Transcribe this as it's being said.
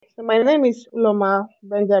So my name is Uloma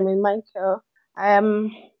Benjamin Michael. I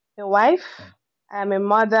am a wife, I am a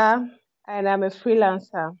mother, and I'm a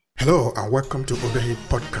freelancer. Hello and welcome to Obehi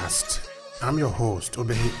Podcast. I'm your host,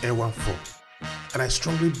 Obehi A14, and I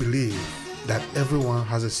strongly believe that everyone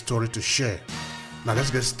has a story to share. Now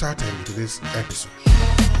let's get started into this episode.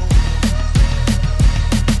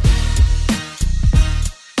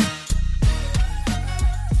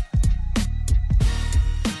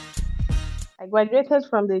 I graduated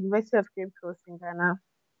from the University of Cape Coast in Ghana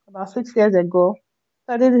about 6 years ago,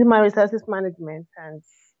 studied human resources management, and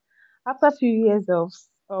after a few years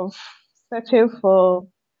of searching for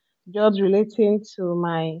jobs relating to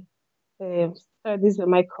my studies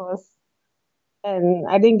and my course, and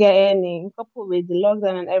I didn't get any. Coupled with the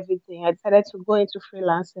lockdown and everything, I decided to go into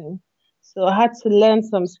freelancing. So I had to learn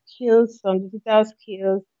some skills, some digital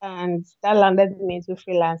skills, and that landed me into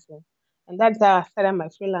freelancing. And that's how I started my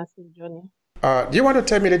freelancing journey. Do you want to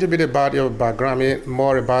tell me a little bit about your background,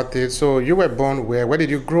 more about it? So you were born where? Where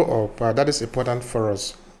did you grow up? That is important for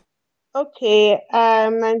us. Okay,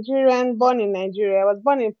 I'm Nigerian, born in Nigeria. I was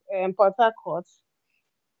born in Port Harcourt,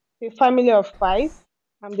 a family of five.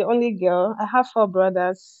 I'm the only girl. I have four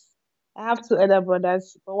brothers. I have two elder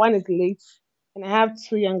brothers, but one is late, and I have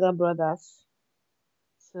two younger brothers.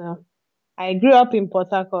 So I grew up in Port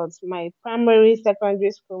Harcourt. My primary,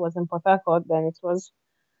 secondary school was in Port Harcourt. Then it was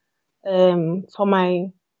for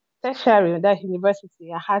my tertiary, that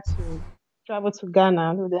university, I had to travel to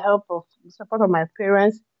Ghana with the help of the support of my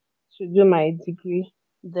parents to do my degree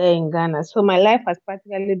there in Ghana. So my life has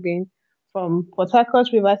practically been from Port Harcourt,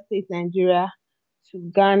 River State, Nigeria, to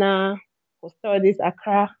Ghana for studies,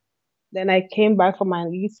 Accra. Then I came back for my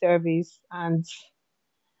youth service and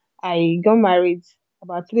I got married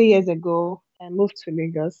about 3 years ago and moved to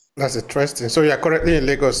Lagos. That's interesting. So you are currently in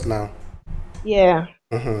Lagos now. Yeah.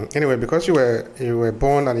 Anyway, because you were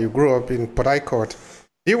born and you grew up in Port Harcourt,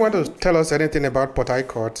 do you want to tell us anything about Port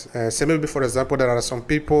Harcourt? Say maybe, for example, there are some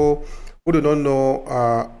people who do not know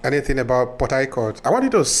anything about Port Harcourt. I want you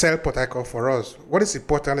to sell Port Harcourt for us. What is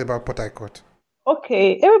important about Port Harcourt?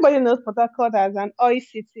 Okay, everybody knows Port Harcourt as an oil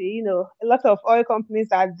city. You know, a lot of oil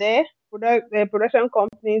companies are there, production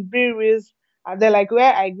companies, breweries are there. Like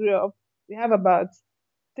where I grew up, we have about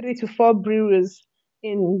 3 to 4 breweries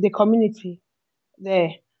in the community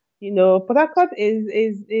there. You know, Port Harcourt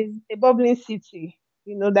is a bubbling city.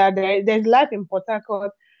 You know that there's life in Port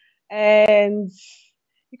Harcourt, and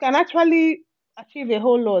you can actually achieve a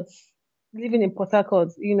whole lot living in Port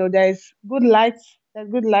Harcourt. You know, there's good lights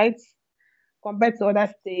compared to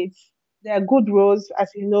other states. There are good roads,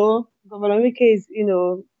 as you know. Governor Wike is,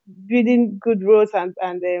 building good roads and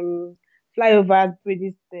flyovers,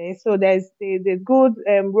 bridges there. So there's good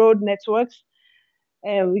road networks.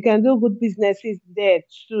 We can do good businesses there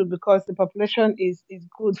too because the population is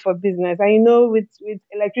good for business. And with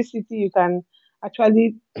electricity, you can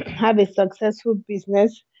actually have a successful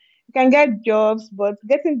business. You can get jobs, but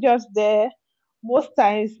getting jobs there most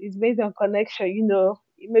times is based on connection.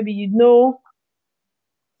 Maybe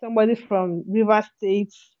somebody from River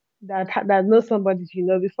State that knows somebody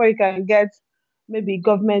before you can get maybe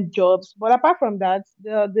government jobs. But apart from that,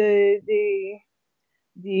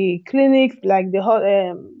 the clinics like the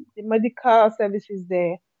medical services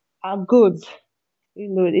there are good.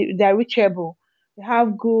 They're reachable. They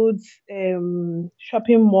have good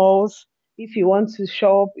shopping malls. If you want to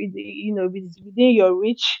shop, within your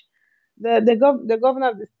reach. The governor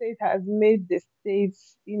of the state has made the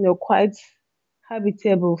states quite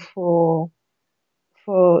habitable for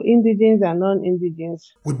indigens and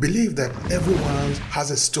non-indigens. We believe that everyone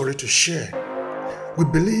has a story to share. We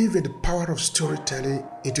believe in the power of storytelling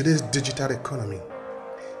in today's digital economy.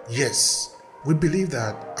 Yes, we believe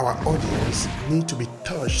that our audience need to be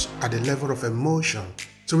touched at the level of emotion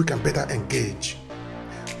so we can better engage.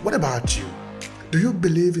 What about you? Do you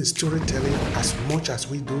believe in storytelling as much as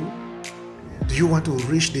we do? Do you want to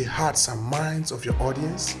reach the hearts and minds of your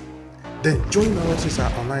audience? Then join us in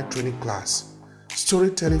our online training class,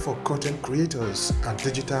 Storytelling for Content Creators and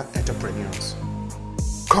Digital Entrepreneurs.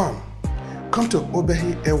 Come to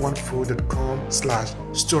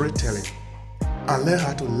obehiair14.com/storytelling and learn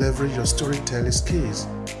how to leverage your storytelling skills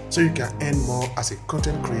so you can earn more as a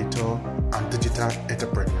content creator and digital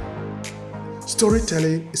entrepreneur.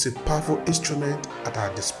 Storytelling is a powerful instrument at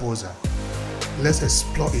our disposal. Let's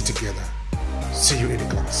explore it together. See you in the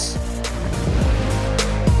class.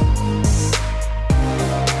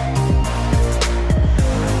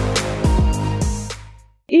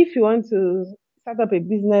 If you want to start up a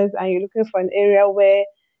business and you're looking for an area where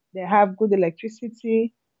they have good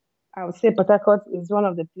electricity, I would say Port Harcourt is one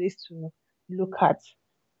of the places to look at.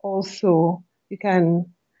 Also, you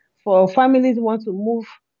can for families who want to move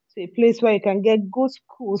to a place where you can get good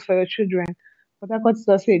schools for your children. Port Harcourt is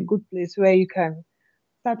also a good place where you can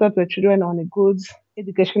start up your children on a good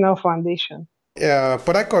educational foundation. Yeah,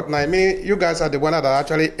 Port Harcourt, now, I mean, you guys are the one that are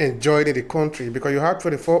actually enjoying in the country because you have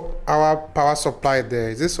 24-hour power supply there.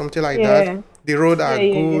 Is this something like that? Yeah, The road are yeah,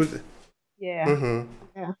 yeah, yeah, good. yeah, Mm-hmm.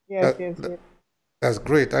 yeah, yes, That, yes, that, yes. that's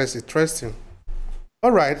great. That is interesting.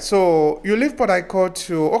 All right. So you leave Port Harcourt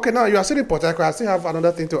to, okay, now you are still in Port Harcourt. I still have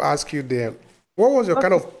another thing to ask you there. What was your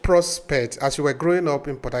kind Okay, of prospect as you were growing up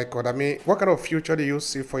in Port Harcourt? I mean, what kind of future do you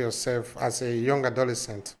see for yourself as a young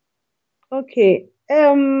adolescent? okay.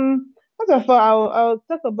 First of all, I'll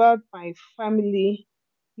talk about my family.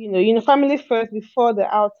 Family first before the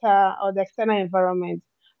outer or the external environment.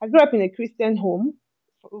 I grew up in a Christian home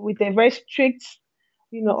with a very strict,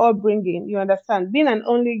 upbringing. You understand? Being an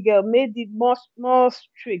only girl made it more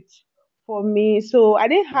strict for me. So I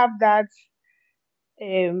didn't have that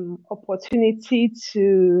opportunity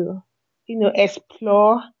to,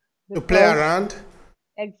 explore To play because around?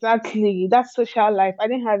 exactly that social life. I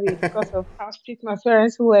didn't have it because of how strict my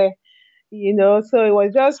parents were. So it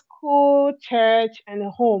was just school, church, and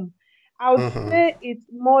home. I would Mm-hmm. say it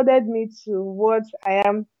molded me to what I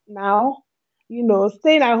am now.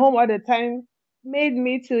 Staying at home all the time made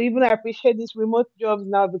me to even appreciate these remote jobs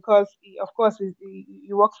now because, of course,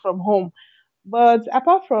 you work from home. But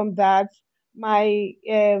apart from that, my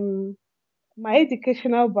my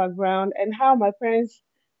educational background and how my parents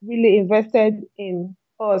really invested in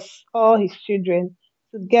us, all his children,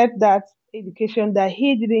 to get that education that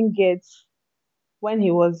he didn't get when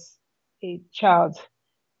he was a child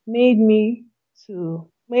made me to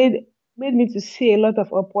made made me to see a lot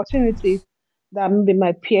of opportunities that maybe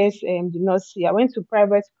my peers did not see. I went to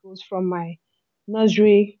private schools from my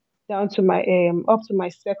nursery down to my up to my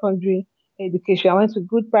secondary education. I went to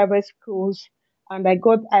good private schools and I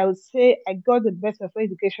would say I got the best of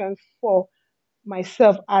education for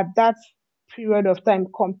myself at that period of time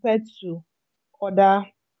compared to other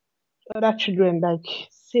other children like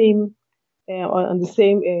same on the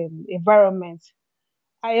same environment.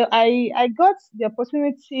 I got the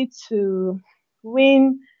opportunity to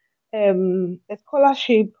win a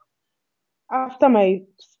scholarship after my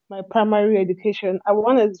primary education. I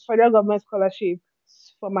won a federal government scholarship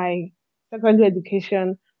for my secondary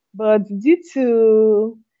education, but due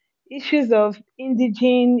to issues of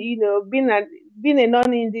indigene, being a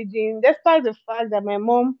non-indigene, despite the fact that my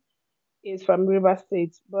mom is from River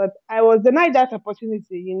State, but I was denied that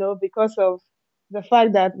opportunity, because of the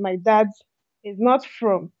fact that my dad is not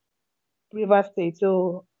from River State.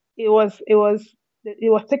 So it was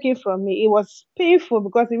taken from me. It was painful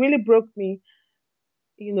because it really broke me,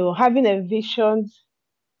 having envisioned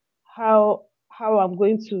how I'm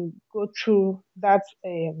going to go through that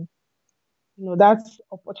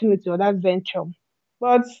opportunity or that venture.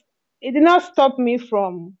 But it did not stop me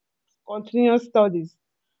from continuous studies.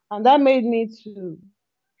 And that made me to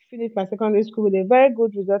finish my secondary school with a very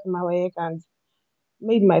good result in my work and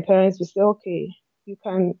made my parents to say, okay, you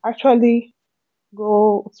can actually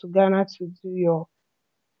go to Ghana to do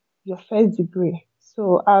your first degree.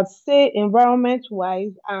 So I'd say environment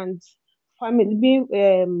wise and family being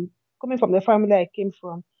coming from the family I came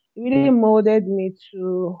from, it really molded me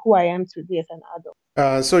to who I am today as an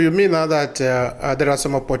adult. So you mean now that there are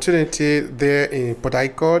some opportunity there in Port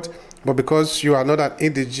Harcourt, but because you are not an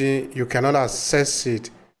indigene, you cannot access it.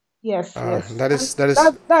 Yes, yes. That And is.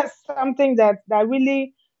 that's something that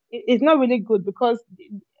really is not really good because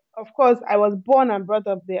of course I was born and brought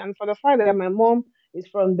up there and for the fact that my mom is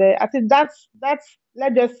from there, I think that's let's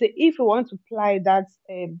just say if you want to apply that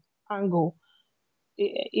angle,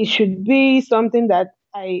 it should be something that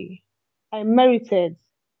I merited.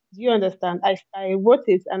 Do you understand? I wrote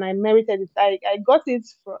it and I merited it. I got it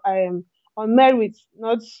on merit,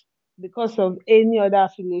 not because of any other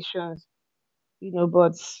affiliations,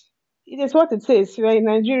 but it is what it is. We're in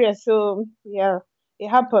Nigeria, so yeah, it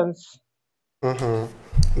happens. Mhm.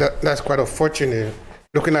 That's quite unfortunate.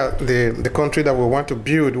 Looking at the country that we want to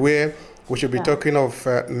build, where we should be Yeah, talking of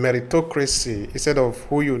meritocracy instead of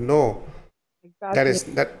who you know. exactly.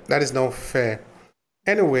 That is not fair.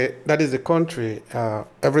 Anyway, that is the country.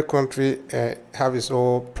 Every country have its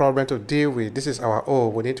own problem to deal with. This is our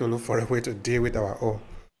own. We need to look for a way to deal with our own.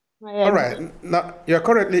 I All agree. right. Now you're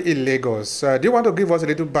currently in Lagos. Do you want to give us a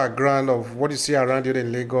little background of what you see around you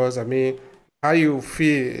in Lagos? I mean, how you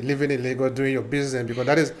feel living in Lagos doing your business because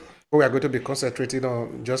that is what we are going to be concentrating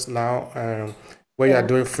on just now, where you are Yeah.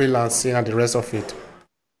 doing freelancing and the rest of it.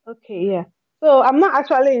 Okay, yeah. So I'm not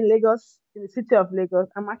actually in Lagos in the city of Lagos.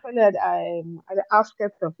 I'm actually at the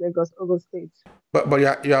outskirts of Lagos, Ogun State. But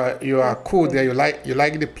you are Just cool there. You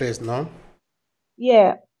like the place, no?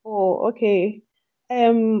 yeah. Oh, okay.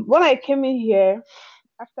 When I came in here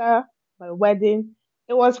after my wedding,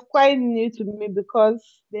 it was quite new to me because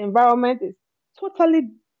the environment is totally,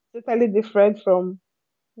 totally different from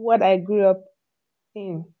what I grew up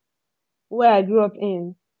in, where I grew up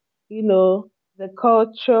in. You know, the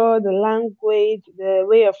culture, the language, the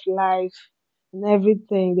way of life, and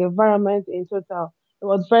everything, the environment in total. It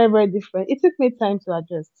was very, very different. It took me time to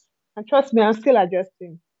adjust. And trust me, I'm still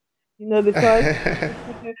adjusting, because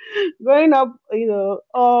growing up,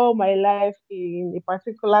 all my life in a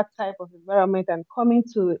particular type of environment and coming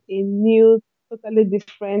to a new, totally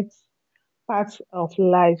different part of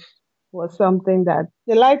life was something that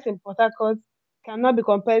the life in Port Harcourt cannot be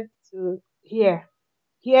compared to here.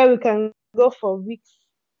 Here we can go for weeks,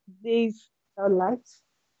 days without lights.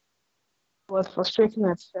 It was frustrating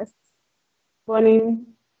at first. Burning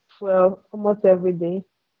fuel almost every day.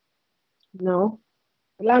 No.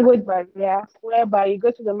 Language barrier, whereby you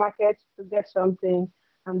go to the market to get something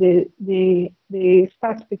and they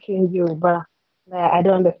start speaking Yoruba. Like, I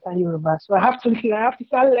don't understand Yoruba. So I have to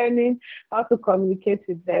start learning how to communicate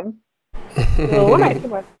with them. So when I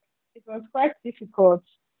came out, it was quite difficult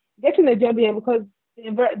getting a job here because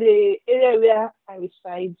the area where I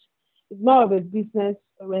reside is more of a business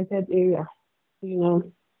oriented area. You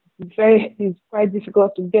know, it's quite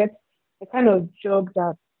difficult to get a kind of job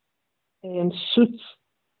that suits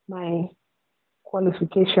my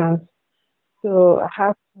qualifications. So I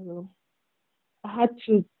had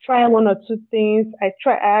to try one or two things. I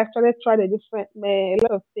actually tried a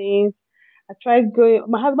lot of things. I tried going.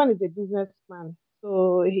 My husband is a businessman,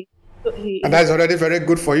 And he that's already very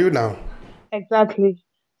good for you now. exactly.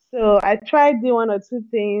 So I tried doing one or two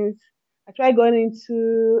things. I tried going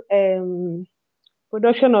into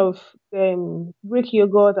production of Greek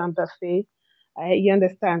yogurt and buffet. You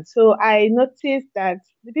understand? So I noticed that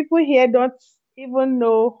the people here don't even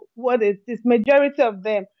know what it is. Majority of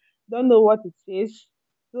them don't know what it is.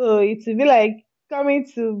 So it will be like coming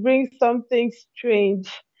to bring something strange,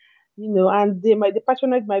 and the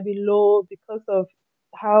patronage might be low because of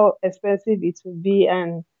how expensive it will be,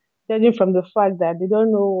 and judging from the fact that they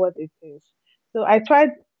don't know what it is. So I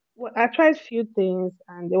tried few things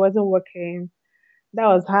and it wasn't working. That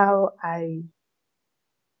was how I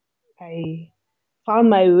found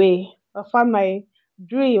my way, or found my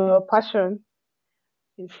dream or passion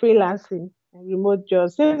in freelancing and remote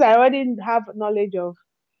jobs. Since I already have knowledge of,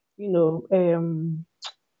 you know,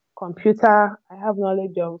 computer, I have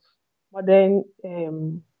knowledge of modern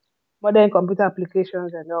modern computer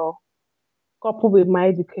applications and all, coupled with my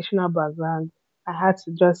educational background, I had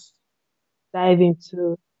to just dive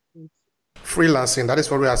into it. Freelancing, that is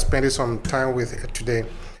what we are spending some time with today.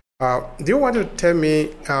 Do you want to tell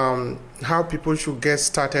me how people should get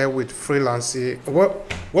started with freelancing?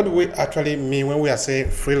 What do we actually mean when we are saying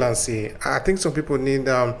freelancing? I think some people need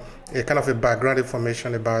a kind of a background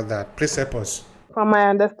information about that. Please help us. From my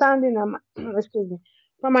understanding and excuse me,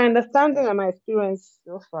 from my understanding and my experience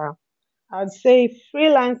so far, I would say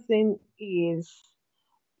freelancing is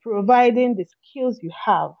providing the skills you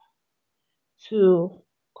have to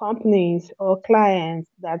companies or clients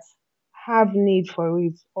that have need for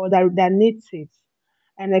it or that needs it,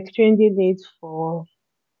 and exchanging it for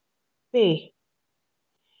pay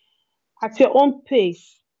at your own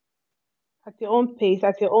pace, at your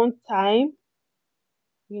own time.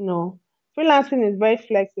 You know, freelancing is very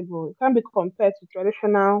flexible. It can be compared to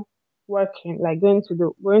traditional working, like going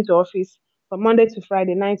to office from Monday to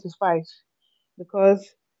Friday, 9 to 5, because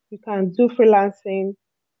you can do freelancing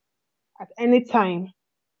at any time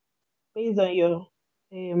based on your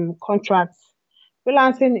contracts.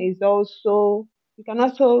 Freelancing is also, you can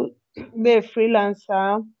also be a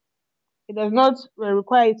freelancer. It does not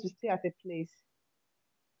require you to stay at a place.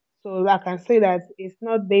 So I can say that it's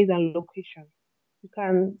not based on location. You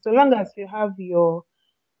can, so long as you have your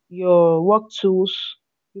work tools,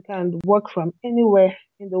 you can work from anywhere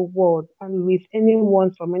in the world and with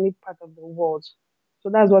anyone from any part of the world. So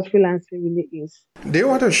that's what freelancing really is. Do you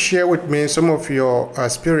want to share with me some of your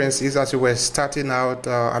experiences as you were starting out?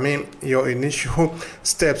 I mean, your initial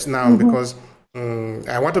steps now, Hmm. because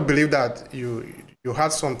I want to believe that you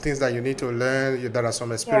had some things that you need to learn. There are some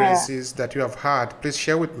Yeah, experiences that you have had. Please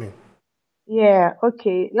share with me. yeah,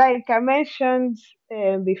 okay. Like I mentioned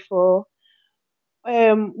before,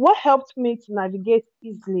 what helped me to navigate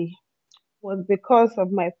easily was because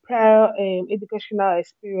of my prior educational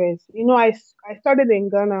experience. I studied in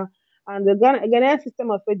Ghana, and the Ghanaian system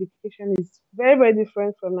of education is very, very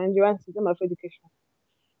different from Nigerian system of education.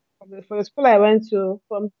 for the school I went to,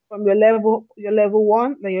 from your level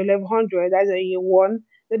one, then your level 100, that's a year one.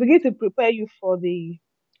 They begin to prepare you for the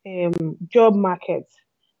job market.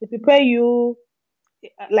 They prepare you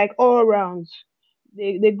like all around.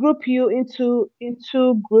 They group you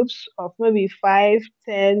into groups of maybe 5,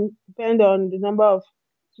 10, depend on the number of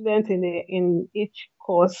students in each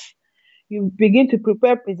course. You begin to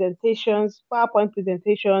prepare presentations, PowerPoint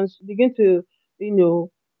presentations, begin to, you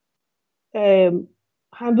know, um,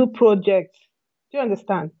 handle projects. Do you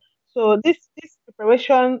understand? So this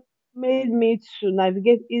preparation made me to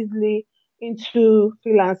navigate easily into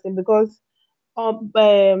freelancing because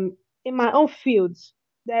in my own fields,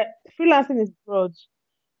 that freelancing is broad.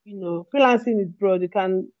 You know, freelancing is broad. You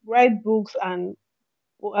can write books and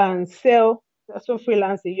sell. So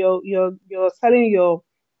freelancing, you're selling your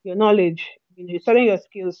knowledge. You know, you're selling your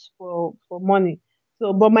skills for money.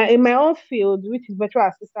 So, but my in my own field, which is virtual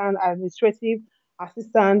assistant, administrative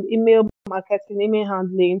assistant, email marketing, email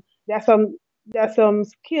handling, there are some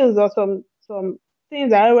skills or some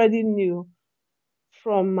things I already knew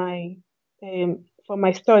from my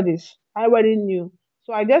studies. I already knew.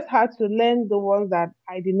 So I just had to learn the ones that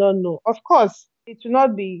I did not know. Of course, it will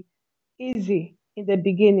not be easy in the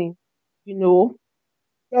beginning, you know,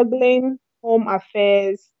 juggling home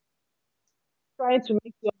affairs, trying to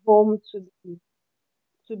make your home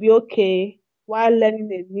to be okay while learning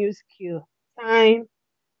a new skill. Time,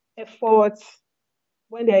 effort,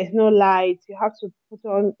 when there is no light, you have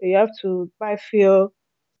to buy fuel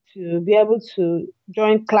to be able to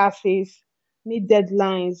join classes, meet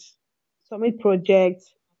deadlines, submit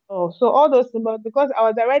projects. Oh, so all those things, but because I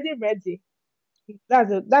was already ready, that's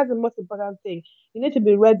the most important thing. You need to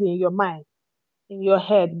be ready in your mind, in your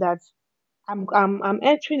head that I'm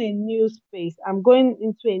entering a new space. I'm going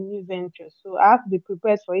into a new venture. So I have to be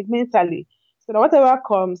prepared for it mentally. So that whatever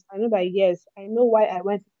comes, I know that yes, I know why I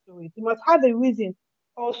went into it. You must have a reason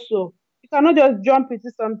also. You cannot just jump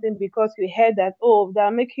into something because you heard that, oh,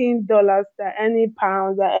 they're making dollars, they're earning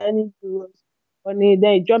pounds, they're earning euros on it,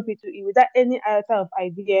 then you jump into it without any iota of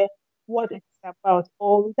idea what it's about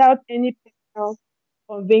or without any personal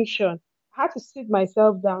conviction. I had to sit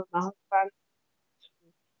myself down, my husband,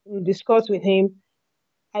 discuss with him.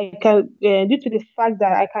 I can, due to the fact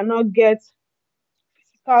that I cannot get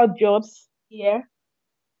physical jobs here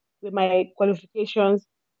with my qualifications,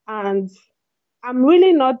 and I'm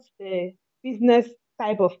really not the business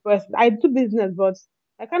type of person. I do business, but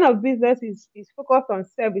my kind of business is focused on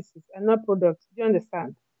services and not products. Do you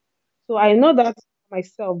understand? So I know that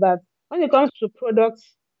myself that when it comes to product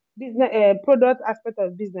aspect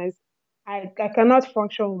of business, I cannot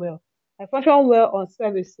function well. I function well on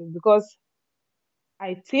services because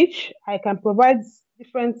I teach, I can provide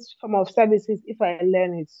different form of services if I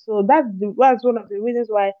learn it. So that's one of the reasons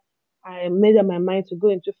why I made up my mind to go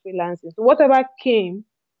into freelancing. So whatever came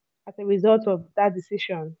as a result of that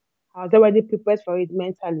decision, I was already prepared for it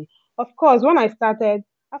mentally. Of course, when I started,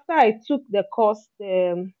 after I took the course,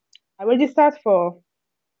 I registered for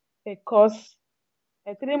a course,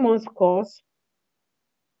 a 3 months course.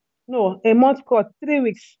 No, a month course, 3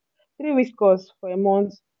 weeks, 3 weeks course for a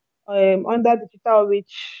month under digital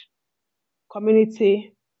reach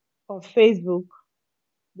community on Facebook.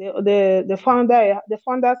 The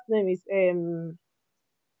founder's name is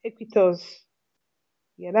Equitos.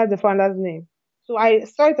 Yeah, that's the founder's name. So I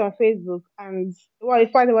saw it on Facebook, and well, in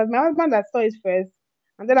fact, it was my husband that saw it first,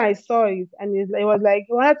 and then I saw it, and it was like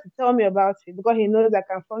he wanted to tell me about it because he knows I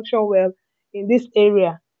can function well in this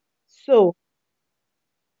area. So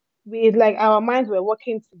we like our minds were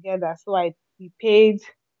working together. So I we paid,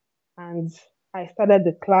 and I started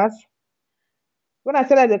the class. When I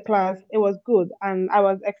started the class, it was good and I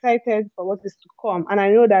was excited for what is to come. And I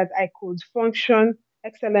know that I could function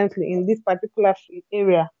excellently in this particular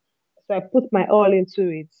area. So I put my all into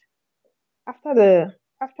it. After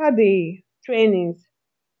the trainings,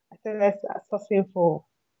 I started sourcing for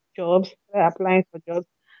jobs, started applying for jobs.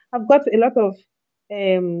 I've got a lot of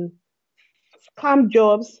um, scam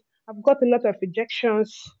jobs. I've got a lot of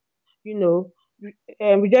rejections, you know,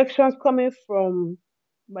 rejections coming from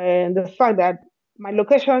the fact that my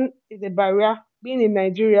location is a barrier. Being in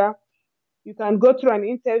Nigeria, you can go through an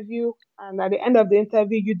interview, and at the end of the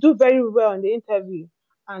interview, you do very well in the interview,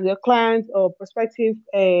 and your client or prospective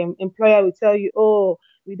employer will tell you, "Oh,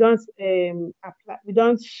 we don't apply, we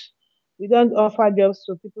don't offer jobs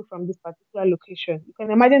to people from this particular location." You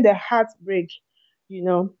can imagine the heartbreak, you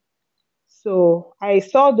know. So I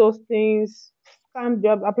saw those things, scam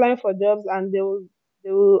jobs, applying for jobs, and they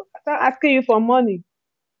will start asking you for money.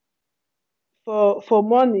 For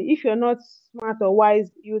money. If you're not smart or wise,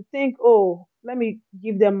 you think, oh, let me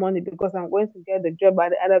give them money because I'm going to get the job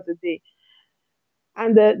at the end of the day.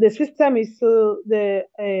 And the system is so the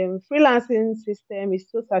freelancing system is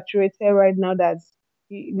so saturated right now that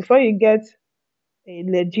before you get a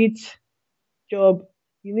legit job,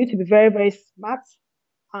 you need to be very, very smart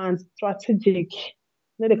and strategic.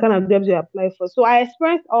 You know the kind of jobs you apply for. So I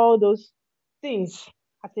experienced all those things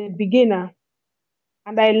as a beginner,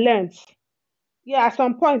 and I learned. Yeah, at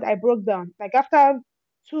some point I broke down. Like after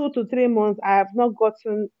 2 to 3 months, I have not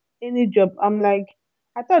gotten any job. I'm like,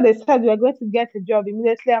 I thought they said we are going to get a job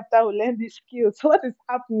immediately after we learn these skills. So what is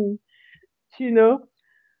happening? You know?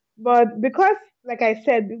 But because, like I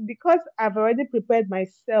said, because I've already prepared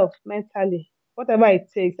myself mentally, whatever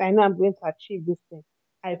it takes, I know I'm going to achieve this thing.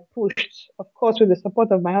 I pushed, of course, with the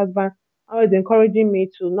support of my husband, always encouraging me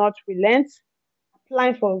to not relent,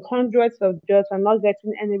 applying for hundreds of jobs and not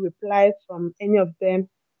getting any replies from any of them.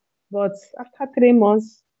 But after 3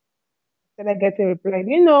 months, I started getting replied.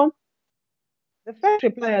 The first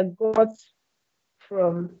reply I got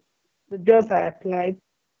from the jobs I applied,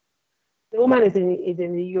 the woman is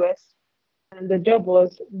in the US, and the job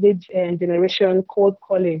was lead generation cold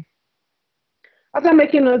calling. After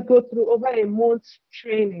making us go through over a month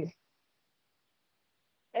training,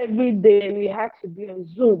 every day we had to be on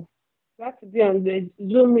Zoom. We had to be on the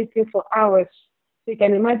Zoom meeting for hours. So you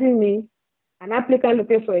can imagine me, an applicant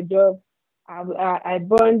looking for a job. I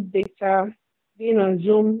burned data, being on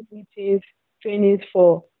Zoom meetings, trainings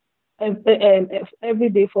for every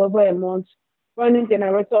day for over a month, running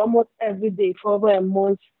generator almost every day for over a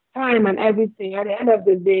month, time and everything. At the end of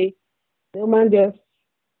the day, the woman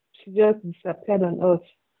she just disappeared on us.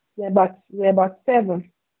 We're about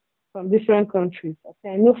seven from different countries. Okay,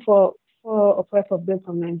 I know four or five of them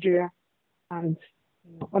from Nigeria and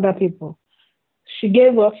other people. She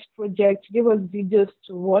gave us projects, gave us videos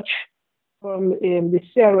to watch from the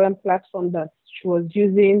CRM platform that she was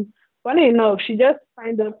using. Funny enough, she just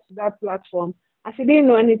signed up to that platform and she didn't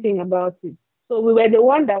know anything about it. So we were the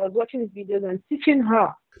one that was watching the videos and teaching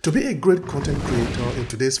her. To be a great content creator in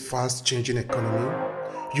today's fast changing economy,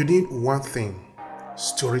 you need one thing: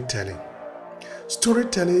 storytelling.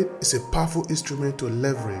 Storytelling is a powerful instrument to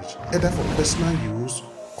leverage either for personal use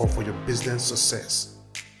or for your business success.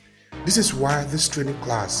 This is why this training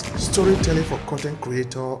class, Storytelling for Content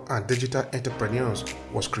Creator and Digital Entrepreneurs,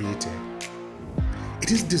 was created.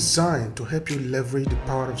 It is designed to help you leverage the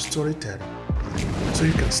power of storytelling so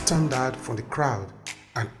you can stand out from the crowd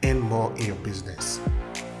and earn more in your business.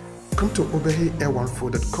 Come to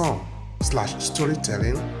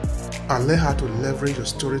obehiairwanefo.com/storytelling and learn how to leverage your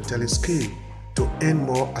storytelling skill to earn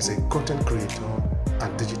more as a content creator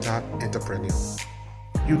and digital entrepreneur.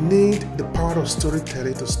 You need the power of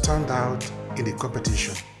storytelling to stand out in the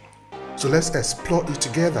competition. So let's explore it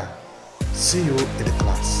together. See you in the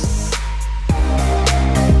class.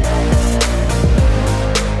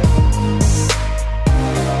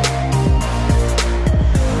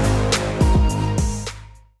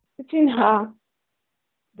 Teaching her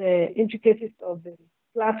the intricacies of the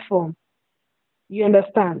platform. You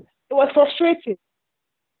understand? It was frustrating.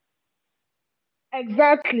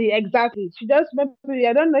 Exactly, exactly. She just maybe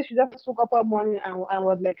I don't know. She just woke up one morning and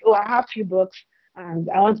was like, "Oh, I have few bucks and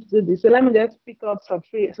I want to do this. So let me just pick up some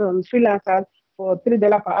freelancers for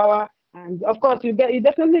 $3 per hour." And of course, you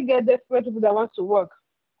definitely get desperate people that want to work,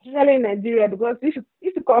 especially in Nigeria, because if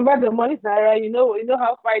you convert the money to naira, you know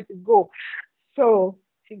how far it will go. So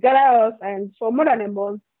she gathered us, and for more than a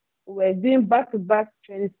month, we were doing back-to-back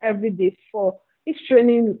trainings every day. For each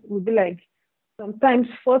training would be like sometimes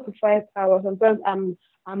 4 to 5 hours. Sometimes I'm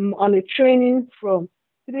on a training from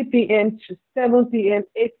 3 p.m. to 7 p.m.,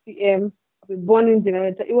 8 p.m. with burning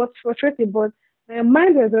generator. It was frustrating, but my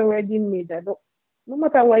mind was already made that no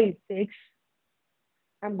matter what it takes,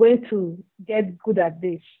 I'm going to get good at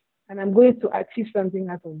this and I'm going to achieve something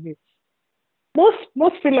out of it.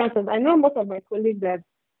 Most freelancers, I know most of my colleagues that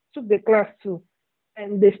took the class too,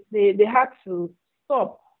 and they had to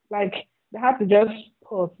stop. Like they had to just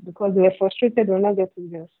pause because they were frustrated they were not getting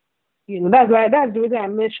this. That's the reason I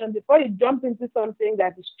mentioned before you jump into something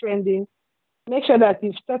that is trending, make sure that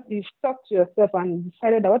you've stuck to yourself and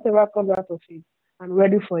decided that whatever comes out of it, I'm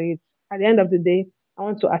ready for it. At the end of the day, I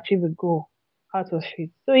want to achieve a goal out of it.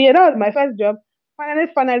 So yeah, that was my first job.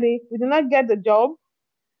 Finally, we did not get the job.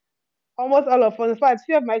 Almost all of us, in fact,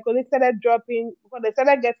 few of my colleagues started dropping because they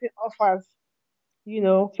started getting offers,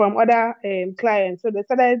 from other clients. So they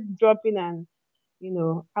started dropping, and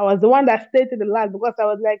I was the one that stayed to the last because I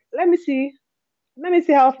was like, let me see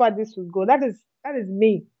how far this will go. That is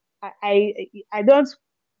me. I don't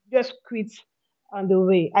just quit on the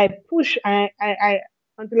way. I push. I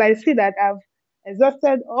until I see that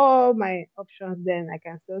exhausted all my options, then I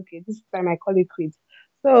can say, okay, this time I call it quits.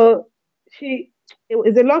 So she,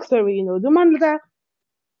 it's a long story, The man later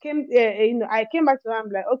came, I came back to her. I'm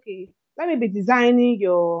like, okay, let me be designing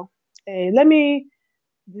let me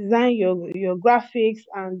design your graphics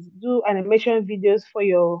and do animation videos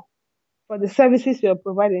for the services you're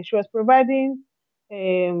providing. She was providing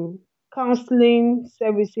um, counseling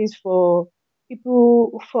services for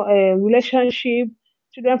people for relationship,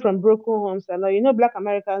 children from broken homes, and all. Black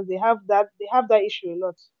Americans, they have that issue a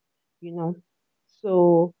lot, you know.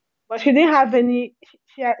 So, but she didn't have any.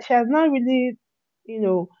 She has not really, you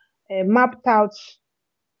know, mapped out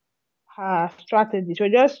her strategy. She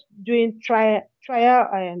was just doing trial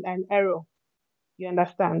and error. You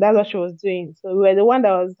understand? That's what she was doing. So we were the one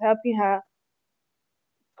that was helping her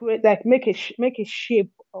create, like, make a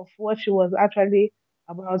shape of what she was actually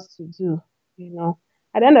about to do. You know,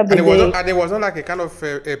 at the end of the day, And it was not like a kind of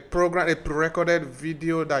a program, a pre-recorded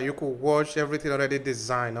video that you could watch everything already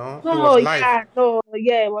designed, no? It no, was live. yeah, no,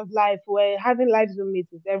 yeah, it was live. We're having live Zoom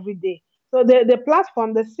meetings every day. So the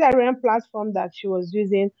platform, the CRM platform that she was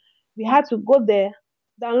using, we had to go there,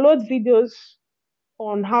 download videos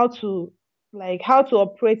on how to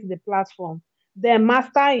operate the platform, then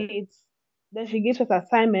master it. Then she gives us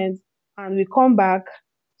assignments, and we come back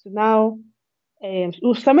to now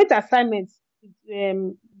we'll submit assignments,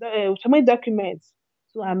 submit documents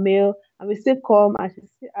to her mail, and we still come and she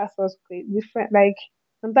still asks us different, like,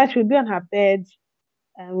 sometimes she'll be on her bed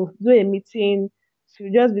and we'll do a meeting.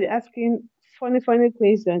 She'll just be asking funny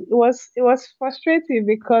questions. It was frustrating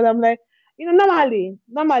because I'm like,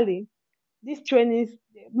 normally these trainings,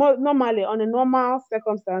 normally on a normal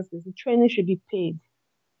circumstances, the training should be paid.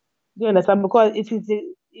 Do you understand? Because it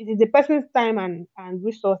is the person's time and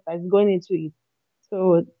resource that is going into it.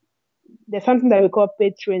 So there's something that we call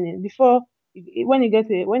paid training. Before, when you get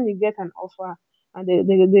an offer and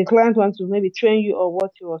the client wants to maybe train you or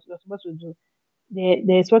what you're supposed to do,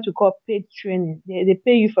 there's what we call paid training. They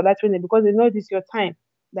pay you for that training because they know it is your time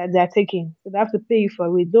that they're taking. So they have to pay you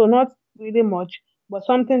for it, though not really much, but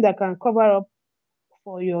something that can cover up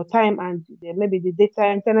for your time and maybe the data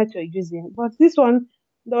internet you're using. But this one,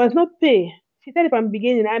 there was no pay. She said it from the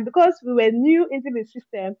beginning, and because we were new into the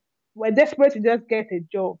system, we're desperate to just get a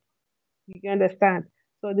job. You can understand.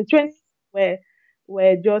 So the trainings were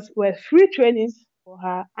were free trainings for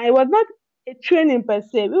her. And it was not a training per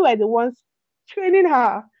se. We were the ones training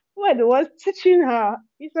her. We were the ones teaching her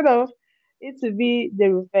instead of it to be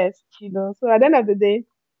the reverse. So at the end of the day,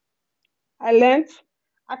 I learned.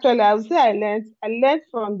 Actually, I would say I learned. I learned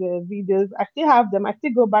from the videos. I still have them. I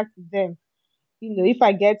still go back to them. If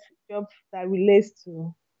I get jobs that relates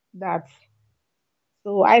to that.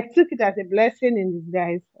 So I took it as a blessing in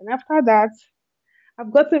disguise. And after that,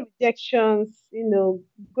 I've gotten rejections,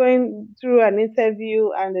 going through an interview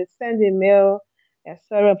and they send a mail. Yeah,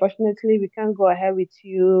 sorry, unfortunately, we can't go ahead with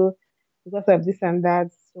you because of this and that.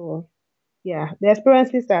 So, yeah, the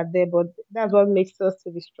experiences are there, but that's what makes us to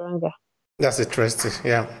be stronger. That's interesting.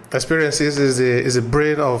 Yeah, experiences is a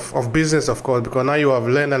brain of business, of course, because now you have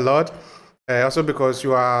learned a lot. Also because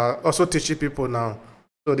you are also teaching people now,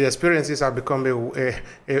 so the experiences have become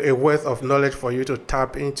a wealth of knowledge for you to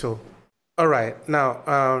tap into. All right,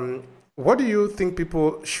 now, what do you think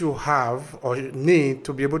people should have or need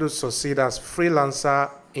to be able to succeed as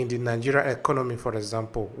freelancer in the Nigerian economy, for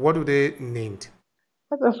example? What do they need?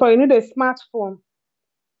 First of all, you need a smartphone.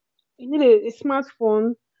 You need a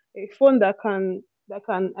smartphone, a phone that can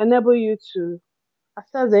enable you to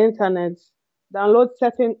access the internet, download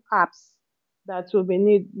certain apps that will be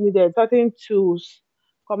needed, certain tools,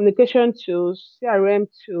 communication tools, CRM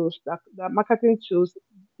tools, that marketing tools,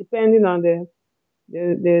 depending on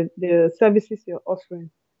the services you're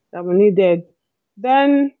offering that will needed.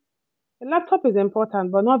 Then the laptop is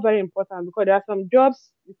important, but not very important because there are some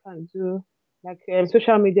jobs you can do, like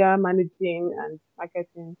social media managing and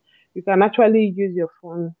marketing. You can actually use your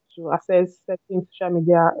phone to access certain social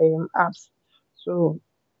media apps. So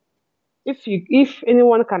if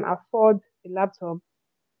anyone can afford a laptop,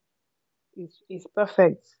 it's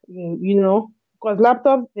perfect. Because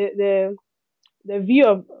laptop the view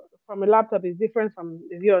of from a laptop is different from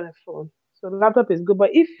the view on a phone. So the laptop is good, but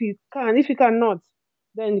if you cannot,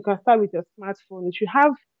 then you can start with your smartphone. You should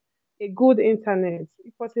have a good internet,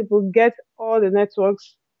 if possible. Get all the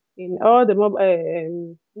networks in all the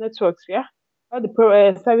mobile networks, yeah, all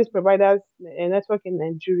the service providers network in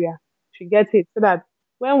Nigeria. Should get it so that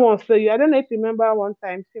when one fail you, I don't know if you remember one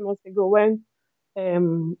time, 3 months ago, when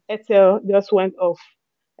Airtel just went off.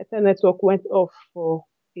 Airtel network went off for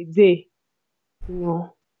a day. You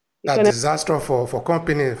know, you That can disaster for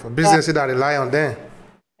companies, for uh, businesses that rely on them.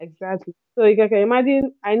 exactly. So you can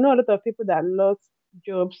imagine, I know a lot of people that lost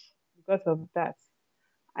jobs because of that.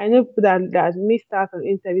 I know people that missed out on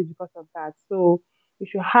interviews because of that. So you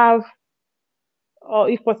should have, or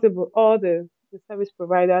if possible, all the service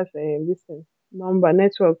providers listen number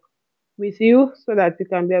network with you so that you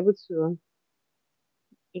can be able to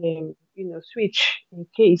switch in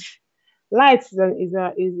case. Lights is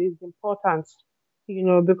important,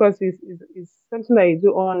 because it's something that you do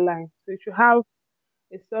online. So you should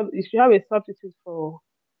have a substitute for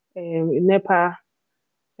NEPA,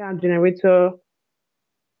 can generator,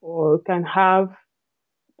 or you can have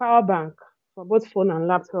power bank for both phone and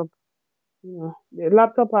laptop. The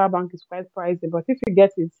laptop power bank is quite pricey, but if you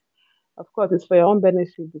get it, of course, it's for your own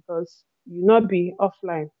benefit because you not be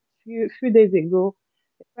offline. Few days ago,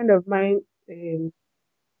 a friend of mine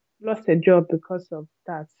lost a job because of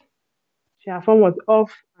that. Her phone was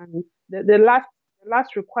off, and the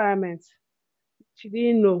last requirement she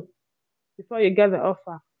didn't know before you get the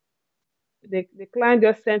offer. The client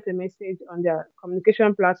just sent a message on their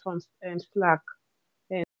communication platforms, Slack,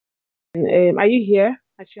 and are you here?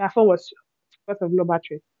 And her phone was because of low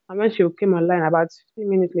battery. And when she came online about 15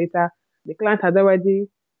 minutes later, the client had already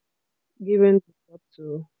given the job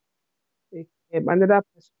to another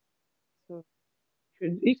person. So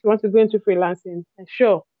if you want to go into freelancing,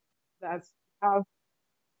 ensure that you have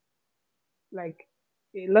like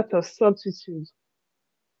a lot of substitutes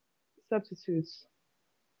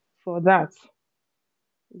for that.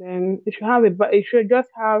 Then you should just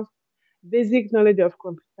have basic knowledge of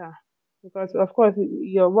computer because of course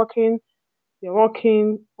you're working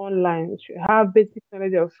online. You should have basic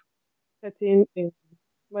knowledge of certain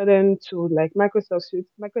modern tools like Microsoft Suite,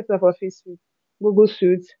 Microsoft Office Suite, Google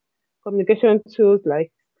Suite, communication tools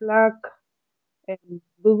like Slack, and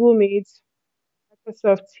Google Meet,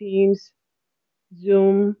 Microsoft Teams,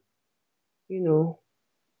 Zoom, you know,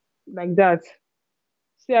 like that.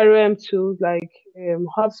 CRM tools like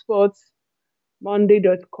HubSpot,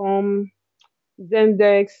 Monday.com,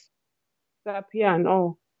 Zendesk, Zapier, and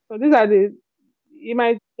all. So these are you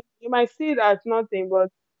might you might see it as nothing,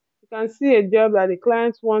 but you can see a job that the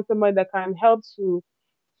clients want somebody that can help to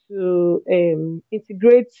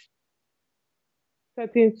integrate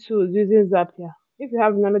certain tools using Zapier. If you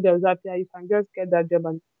have knowledge of Zapier, you can just get that job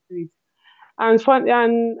and do it. And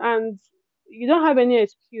you don't have any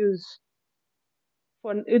excuse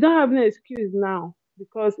you don't have any excuse now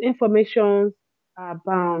because informations are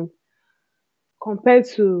bound compared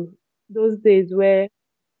to those days where it's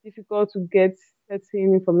difficult to get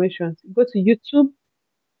certain information. You go to YouTube,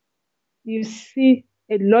 you see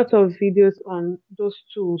a lot of videos on those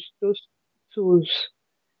tools.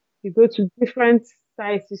 You go to different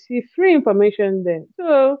sites, you see free information there.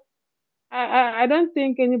 So I don't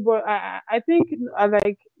think anybody. I think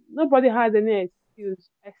like nobody has any excuse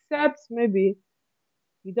except maybe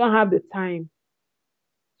you don't have the time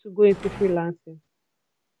to go into freelancing.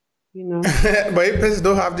 You know But if persons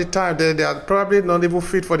don't have the time, then they are probably not even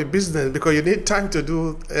fit for the business because you need time to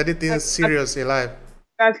do anything serious in life.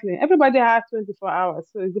 exactly. Everybody has 24 hours,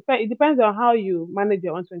 so it depends on how you manage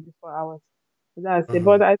your own 24 hours. That's it.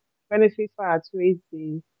 But I benefit far outweighs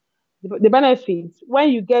the benefits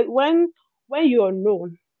when you're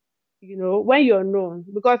known. When you're known,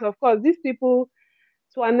 because of course these people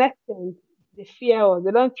to an extent they fear us,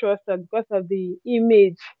 they don't trust us because of the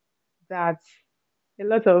image that a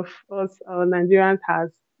lot of us Nigerians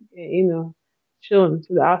has, shown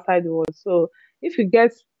to the outside world. So if you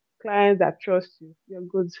get clients that trust you, you're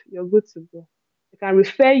good. You're good to go. They can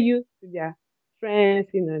refer you to their friends,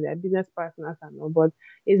 their business partners and all. But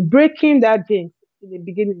it's breaking that jinx in the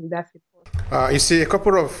beginning. That's important. You see, a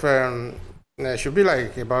couple of should be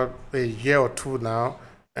like about a year or two now.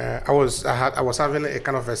 I was having a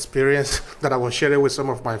kind of experience that I was sharing with some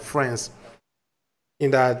of my friends.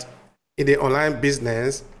 In that, in the online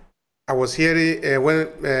business, I was hearing when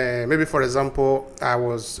maybe for example I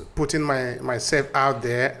was putting myself out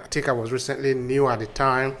there. I think I was recently new at the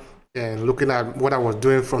time and looking at what I was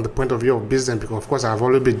doing from the point of view of business because of course I've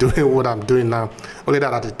already been doing what I'm doing now. Only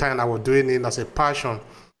that at the time I was doing it as a passion.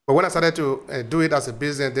 But when I started to do it as a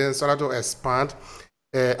business, then started to expand.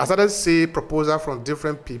 I started to see proposal from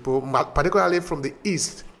different people, particularly from the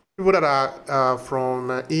East, people that are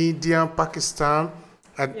from India, Pakistan,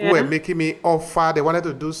 and who were Yeah. making me offer. They wanted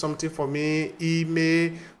to do something for me,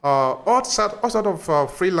 email, all sort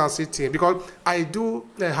of freelancing thing. Because I do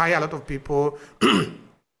hire a lot of people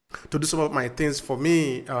to do some of my things for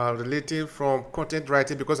me, relating from content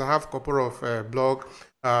writing because I have a couple of blog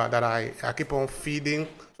that I keep on feeding.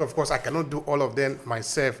 So of course I cannot do all of them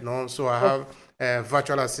myself, no. So I have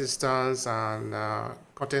virtual assistants and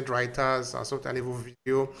content writers, and sometimes even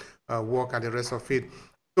video work and the rest of it.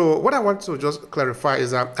 So what I want to just clarify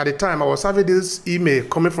is that at the time I was having this email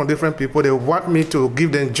coming from different people. They want me to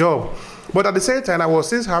give them job. But at the same time, I was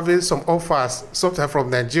still having some offers, sometimes from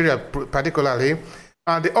Nigeria particularly.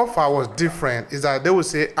 And the offer was different. Is that they would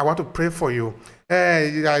say, I want to pray for you.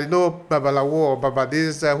 Hey, I know Babalawo or Baba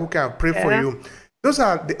this, who can pray for Yeah. you. Those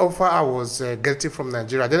are the offer I was getting from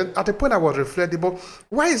Nigeria. Then at the point I was reflecting, but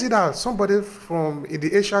why is it that somebody from in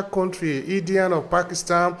the Asian country, Indian or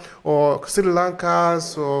Pakistan or Sri Lanka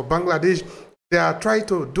or Bangladesh, they are trying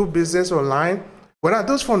to do business online, whereas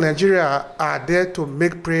those from Nigeria are there to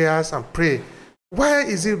make prayers and pray. Why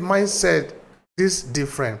is it mindset this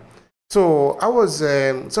different? So I was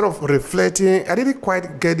sort of reflecting. I didn't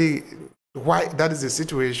quite get it why that is the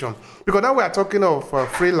situation, because now we are talking of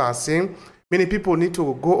freelancing. Many people need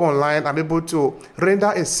to go online and be able to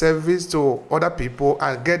render a service to other people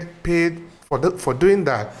and get paid for doing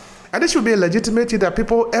that. And this should be a legitimate thing that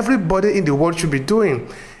everybody in the world should be doing.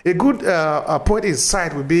 A good point in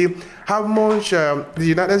sight would be how much the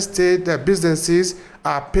United States businesses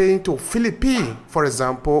are paying to Philippines, for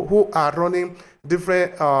example, who are running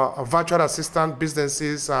different virtual assistant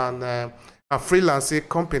businesses and a freelancing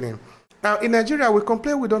company. Now, in Nigeria, we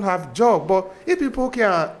complain we don't have job, but if people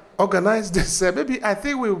can organize this, maybe I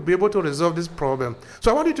think we'll be able to resolve this problem.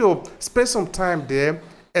 So I want you to spend some time there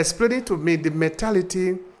explaining to me the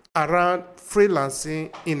mentality around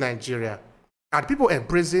freelancing in Nigeria. Are people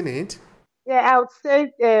embracing it? Yeah, I would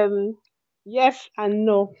say yes and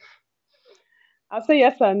no. I'll say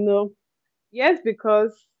yes and no. Yes,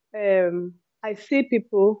 because I see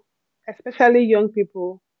people, especially young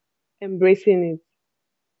people, embracing it.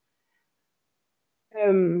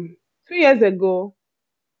 2 years ago,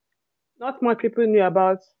 not much people knew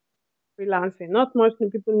about freelancing. Not much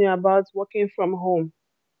people knew about working from home.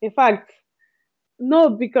 In fact, no,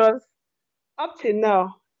 because up till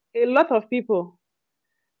now, a lot of people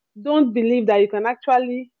don't believe that you can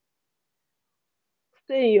actually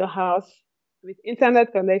stay in your house with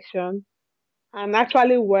internet connection and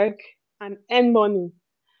actually work and earn money.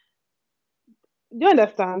 Do you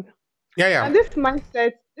understand? Yeah, yeah. And this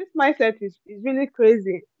mindset is really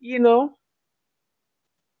crazy.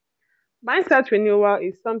 Mindset renewal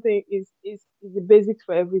is something is the basics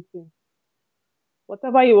for everything.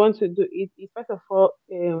 Whatever you want to do, it will first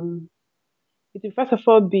of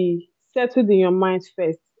all be settled in your mind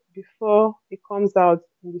first before it comes out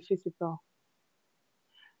in the physical.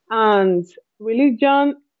 And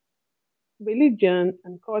religion, religion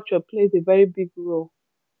and culture plays a very big role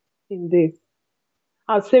in this.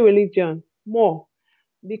 I'll say religion more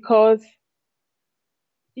because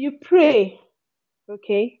you pray,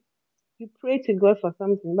 okay? You pray to God for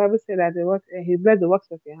something. The Bible said that He bless the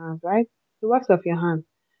works of your hands, right? The works of your hands.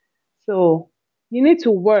 So you need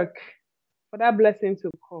to work for that blessing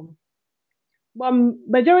to come. But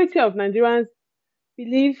majority of Nigerians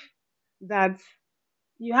believe that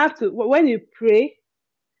you have to when you pray,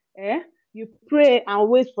 eh, you pray and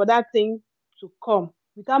wait for that thing to come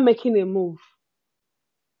without making a move.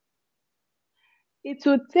 It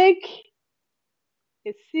will take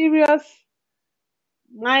a serious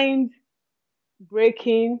mind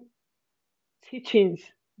breaking teachings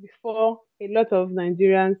before a lot of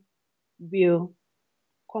Nigerians will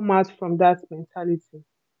come out from that mentality.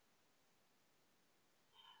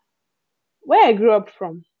 Where I grew up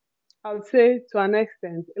from, I would say to an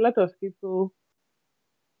extent, a lot of people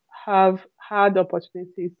have had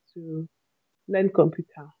opportunities to learn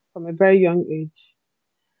computer from a very young age,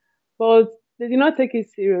 but they did not take it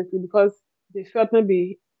seriously because they felt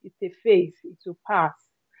maybe it's a phase, it will pass.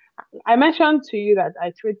 I mentioned to you that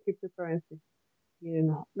I trade cryptocurrency.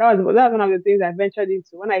 That was one of the things I ventured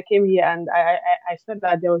into when I came here, and I said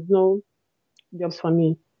that there was no jobs for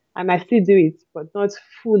me, and I still do it, but not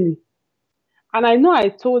fully. And I know I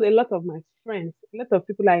told a lot of my friends, a lot of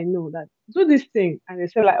people I know that do this thing, and they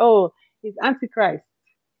say like, oh, it's antichrist,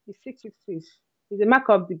 it's 666, it's the mark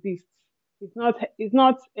of the beast, it's not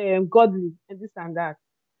godly, and this and that.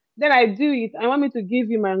 Then I do it. I want me to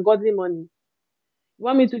give you my ungodly money. You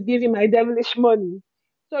want me to give you my devilish money.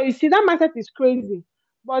 So you see, that mindset is crazy.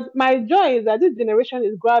 But my joy is that this generation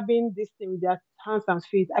is grabbing this thing with their hands and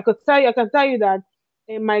feet. I can tell you that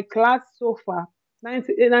in my class so far,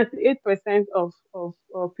 98%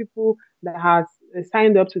 of people that has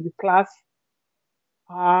signed up to the class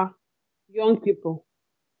are young people.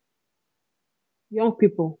 Young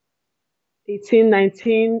people, 18,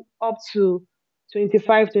 19, up to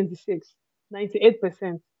 25, 26,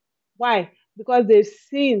 98%. Why? Because they've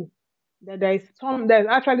seen that there's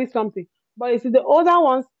actually something. But it's the older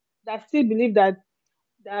ones that still believe that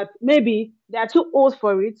that maybe they are too old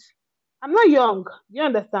for it. I'm not young, you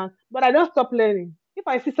understand? But I don't stop learning. If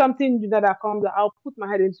I see something new that comes, I'll put my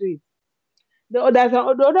head into it. The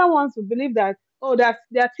other ones who believe that, oh, they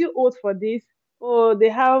are too old for this. Oh, they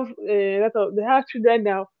have they have children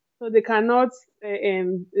now, so they cannot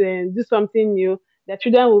do something new. Their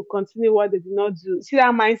children will continue what they did not do. See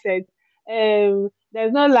that mindset?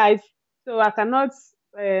 There's no life, so I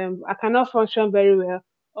cannot function very well.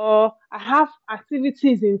 Or I have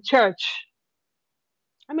activities in church.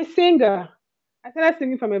 I'm a singer. I started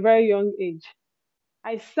singing from a very young age.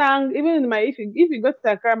 I sang even in my if you go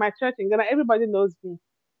to Accra, my church in Ghana, everybody knows me.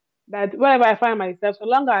 That wherever I find myself, so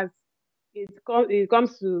long as it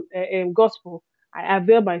comes to gospel, I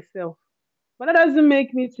avail myself. But that doesn't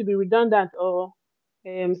make me to be redundant or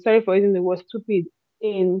sorry for using the word stupid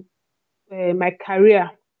in my career.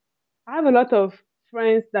 I have a lot of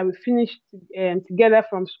friends that we finished together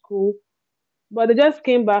from school, but they just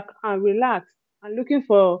came back and relaxed and looking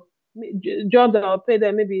for job that will pay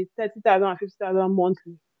them maybe 30,000 or 50,000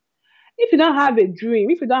 monthly. If you don't have a dream,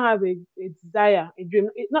 if you don't have a desire, a dream,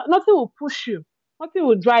 nothing will push you, nothing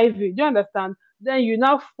will drive you. Do you understand? Then you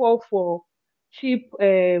now fall for cheap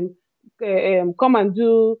come and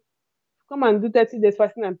do 30 days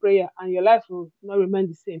fasting and prayer, and your life will not remain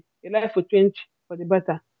the same. Your life will change for the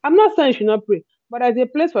better. I'm not saying you should not pray, but there's a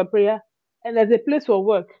place for prayer and there's a place for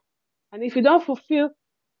work. And if you don't fulfill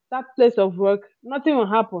that place of work, nothing will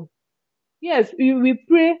happen. Yes, we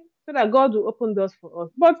pray so that God will open doors for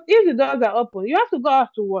us. But if the doors are open, you have to go out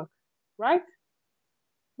to work, right?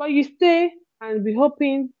 But you stay and be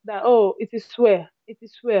hoping that, oh, it is well, it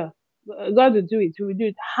is well. God will do it. He will do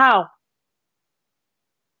it. How?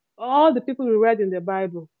 All the people we read in the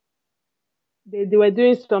Bible, they were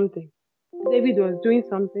doing something. David was doing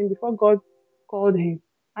something before God called him,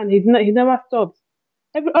 and he never stopped.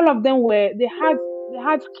 All of them were they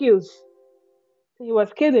had skills. So he was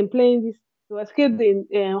skilled in playing this, he was skilled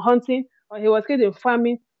in hunting, or he was skilled in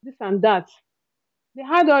farming, this and that. They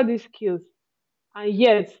had all these skills, and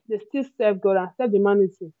yet they still served God and served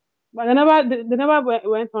humanity. But they never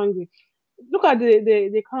went hungry. Look at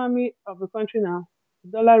the economy of the country now,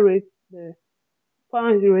 the dollar rate, the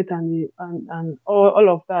pound rate, and all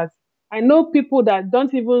of that. I know people that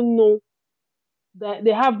don't even know that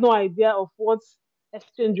they have no idea of what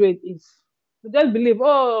exchange rate is. They just believe,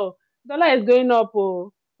 oh, dollar is going up.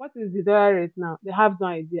 Oh, what is the dollar rate now? They have no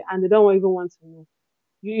idea, and they don't even want to know.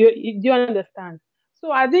 Do you understand?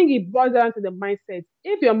 So I think it boils down to the mindset.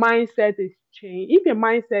 If your mindset is changed, if your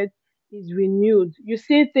mindset is renewed, you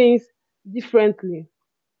see things differently,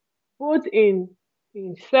 both in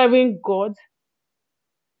serving God,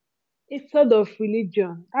 instead of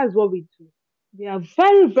religion. That's what we do. They are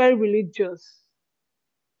very, very religious,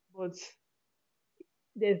 but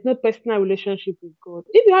there's no personal relationship with God.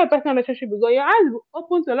 If you have a personal relationship with God, your eyes will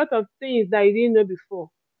open to a lot of things that you didn't know before.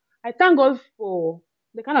 I thank God for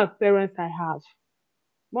the kind of parents I have,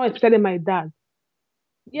 more especially my dad.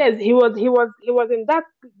 Yes, he was in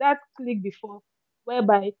that clique before,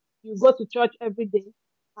 whereby you go to church every day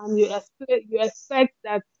and you expect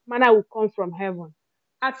that manna will come from heaven.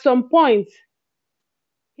 At some point,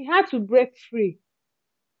 he had to break free,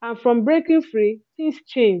 and from breaking free, things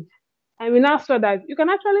changed. And we now saw that you can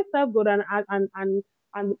actually serve God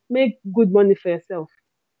and make good money for yourself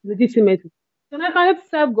legitimately. You can actually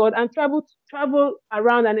serve God and travel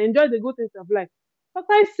around and enjoy the good things of life. For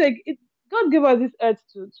Christ's sake, God gave us this earth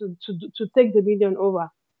to take dominion over.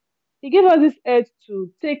 He gave us this earth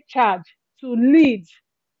to take charge, to lead,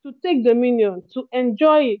 to take dominion, to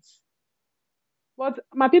enjoy it. But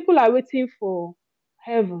my people are waiting for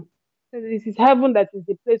heaven. So this is heaven that is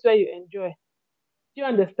the place where you enjoy. Do you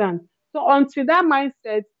understand? So until that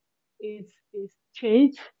mindset is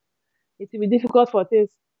changed, it will be difficult for things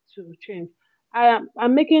to change.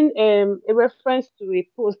 I'm making a reference to a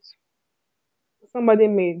post somebody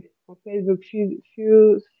made on Facebook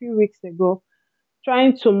few weeks ago,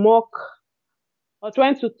 trying to mock or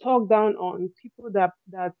trying to talk down on people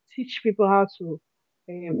that teach people how to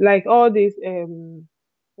like all these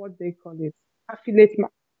what they call it affiliate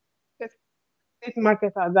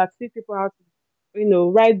marketers that teach people how to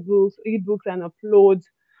write books, ebooks, and upload,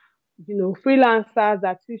 freelancers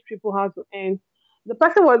that teach people how to earn. The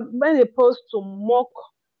person was made a post to mock.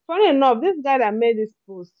 Funny enough, this guy that made this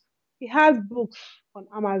post, he has books on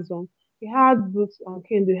Amazon, he has books on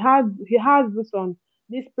Kindle, he has books on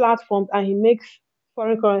these platforms, and he makes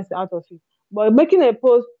foreign currency out of it. But making a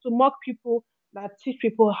post to mock people that teach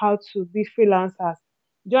people how to be freelancers.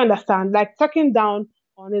 Do you understand? Like talking down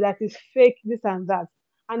on it that is fake, this and that.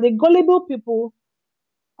 And the gullible people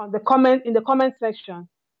on the comment in the comment section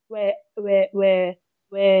were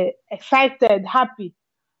were excited, happy.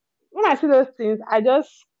 When I see those things, I just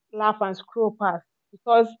laugh and scroll past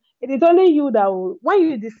because it is only you that will, when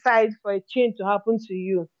you decide for a change to happen to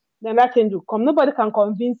you, then that change will come. Nobody can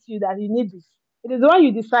convince you that you need this. It is when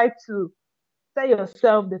you decide to tell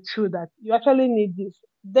yourself the truth that you actually need this,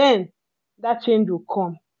 then that change will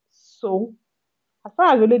come. So, as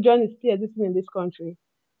far as religion is still existing in this country,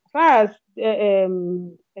 as far as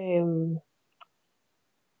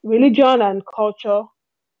religion and culture,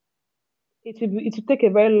 it will take a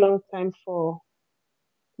very long time for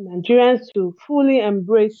Nigerians to fully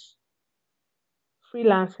embrace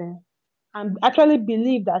freelancing and actually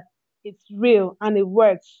believe that it's real and it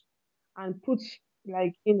works and put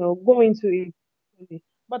like go into it. Really.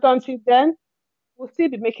 But until then, we'll still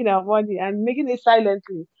be making our money and making it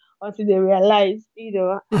silently until they realize, and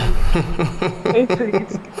go into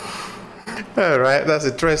it. All right, that's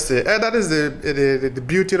interesting. And that is the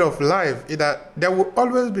beauty of life. Is that there will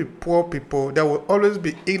always be poor people, there will always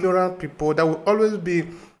be ignorant people, there will always be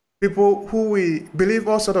people who will believe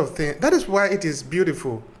all sort of things. That is why it is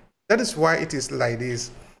beautiful. That is why it is like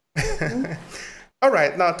this. Mhm. All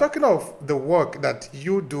right, now talking of the work that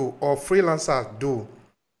you do or freelancers do,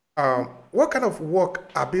 what kind of work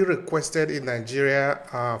are being requested in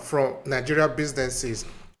Nigeria from Nigeria businesses?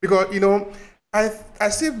 Because I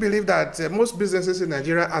still believe that most businesses in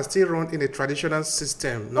Nigeria are still run in a traditional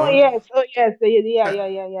system, Oh no? yes, oh yes, yeah, yeah,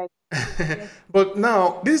 yeah, yeah, yes. But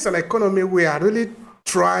now this is an economy we are really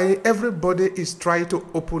trying. Everybody is trying to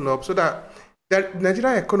open up so that the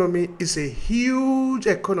Nigerian economy is a huge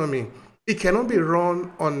economy. It cannot be Mhm,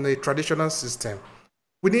 run on a traditional system.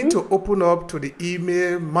 We need mhm, to open up to the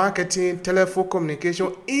email, marketing, telephone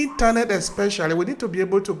communication, internet especially. We need to be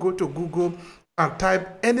able to go to Google and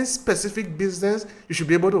type any specific business. You should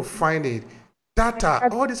be able to find it. Data, all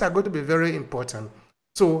exactly. these are going to be very important.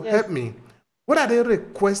 So Yes. help me. What are they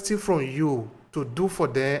requesting from you to do for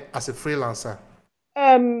them as a freelancer?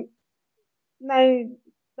 Um, Ni-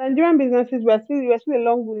 Nigerian businesses we're still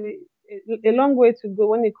a long way to go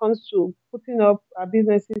when it comes to putting up our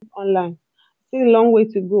businesses online. Still a long way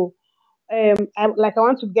to go. I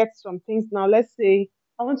want to get some things now. Let's say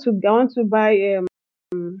I want to buy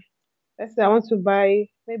let's say I want to buy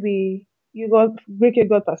maybe yogurt, Greek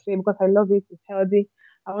yogurt per se because I love it. It's healthy.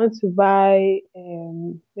 I want to buy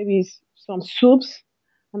maybe some soups,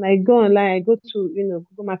 and I go online. I go to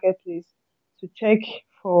Google Marketplace to check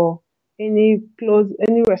for any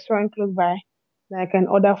restaurant close by that I can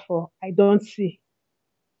order for. I don't see.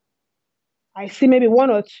 I see maybe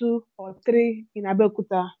one or two or three in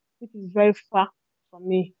Abeokuta, which is very far from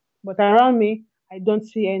me. But around me, I don't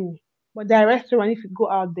see any. But there are restaurants if you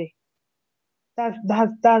go out there.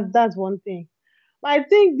 That's one thing. But I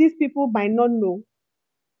think these people might not know,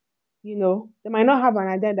 they might not have an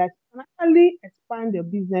idea that you can actually expand your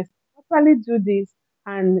business, actually do this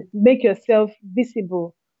and make yourself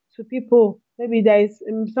visible to people. Maybe there is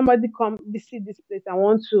somebody come visit this place and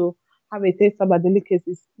want to have a taste about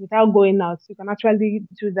delicacies without going out. You can actually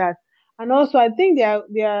do that. And also, I think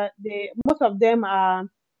most of them are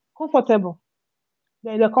comfortable.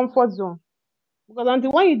 They're in the comfort zone because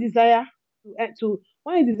until when you desire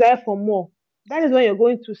when you desire for more, that is when you're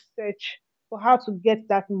going to search for how to get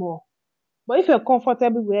that more. But if you're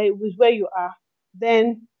comfortable with where you are,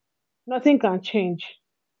 then nothing can change.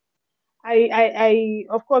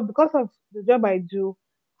 Of course, because of the job I do,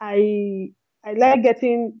 I I like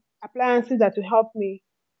getting appliances that will help me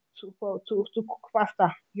to cook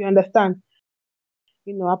faster. You understand?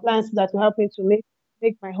 Appliances that will help me to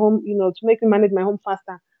make my home, to make me manage my home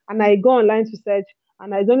faster. And I go online to search,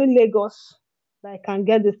 and it's only Lagos that I can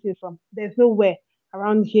get this thing from. There's nowhere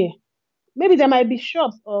around here. Maybe there might be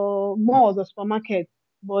shops or malls or supermarkets,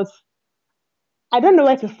 but I don't know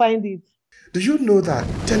where to find it. Do you know that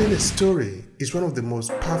telling a story is one of the most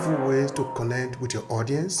powerful ways to connect with your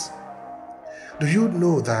audience? Do you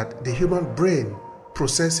know that the human brain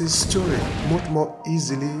processes story much more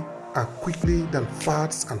easily and quickly than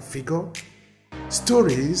facts and figure?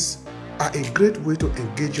 Stories are a great way to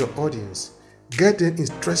engage your audience, get them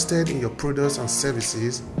interested in your products and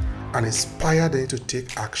services, and inspire them to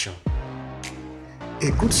take action. A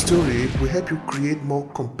good story will help you create more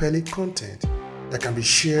compelling content that can be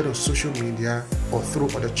shared on social media or through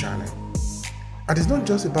other channels. And it's not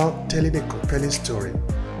just about telling a compelling story,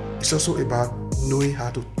 it's also about knowing how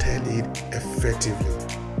to tell it effectively.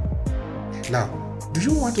 Now, do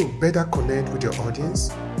you want to better connect with your audience?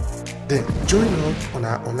 Then join us on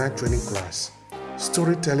our online training class,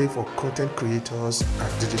 Storytelling for Content Creators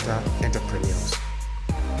and Digital Entrepreneurs.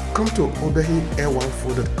 Come to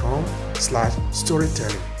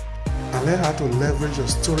obehiair1food.com/storytelling and learn how to leverage your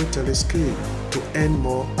storytelling skill to earn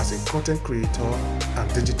more as a content creator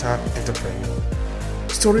and digital entrepreneur.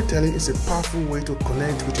 Storytelling is a powerful way to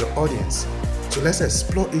connect with your audience, so let's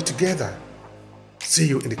explore it together. See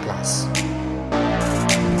you in the class.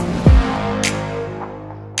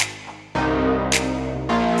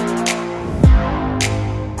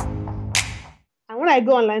 And when I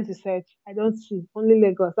go online to search, I don't see only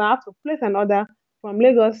Lagos. I have to place an order from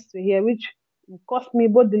Lagos to here, which will cost me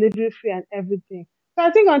both delivery fee and everything. So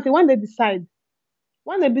I think until when they decide,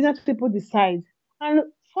 when the business people decide, and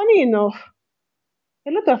funny enough,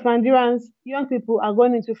 a lot of Nigerians, young people, are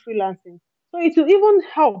going into freelancing. So it will even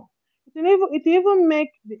help. It will even make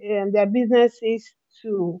their businesses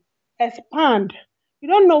to expand. You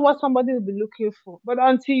don't know what somebody will be looking for, but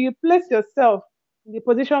until you place yourself in the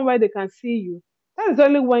position where they can see you, that is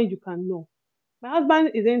only when you can know. My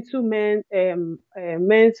husband is into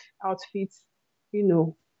men's outfits.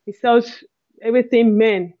 He sells everything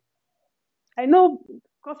men. I know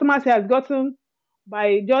customers he has gotten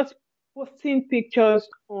by just posting pictures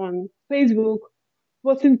on Facebook,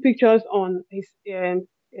 posting pictures on his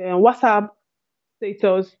WhatsApp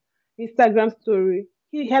status, Instagram story.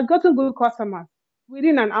 He has gotten good customers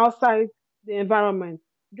within and outside the environment.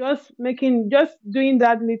 Just doing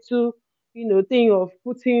that little, thing of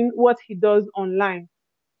putting what he does online.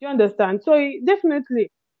 Do you understand? So definitely,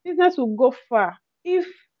 business will go far if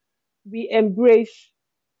we embrace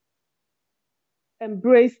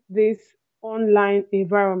this online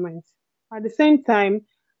environment. At the same time,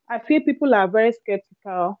 I feel people are very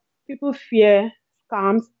skeptical. People fear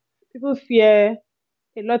scams. People fear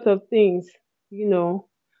a lot of things, you know.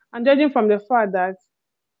 And judging from the fact that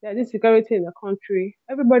there's insecurity in the country,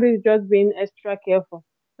 everybody is just being extra careful.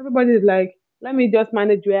 Everybody is like, let me just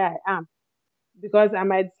manage where I am because I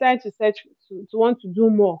might decide to search to want to do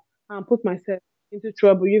more and put myself into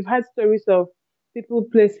trouble. You've had stories of people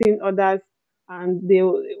placing orders and they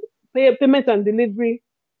will pay payment on delivery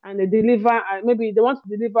and they deliver and maybe they want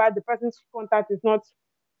to deliver the person's contact is not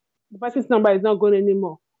the person's number is not going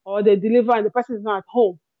anymore or they deliver and the person is not at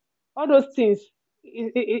home. All those things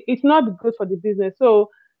it's not good for the business. So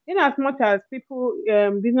in as much as people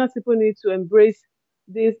business people need to embrace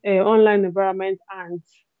this online environment and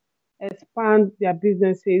expand their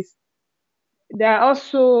businesses. There are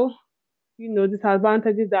also,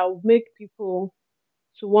 disadvantages that will make people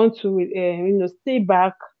to want to, stay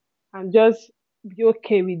back and just be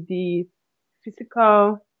okay with the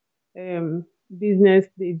physical business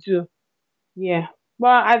they do. Yeah,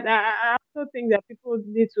 but I also think that people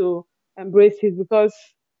need to embrace it because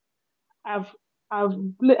I've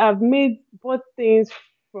I've made both things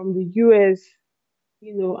from the US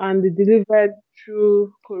and they delivered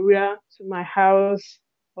through Korea to my house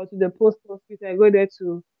or to the post office. I go there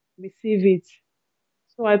to receive it.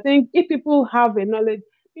 So I think if people have a knowledge,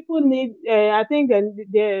 people need. I think then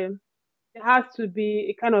there has to be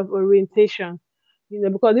a kind of orientation,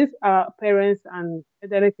 because these are parents and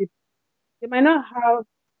elderly people. They might not have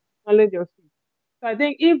knowledge of it. So I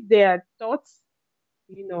think if they are taught,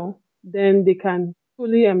 then they can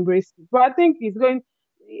fully embrace it. But I think it's going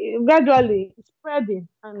gradually spreading,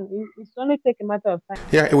 and it's only take a matter of time.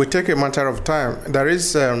 Yeah, it will take a matter of time. There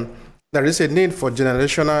is a need for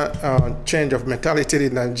generational change of mentality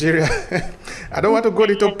in Nigeria. I don't want to go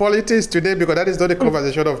into politics today because that is not the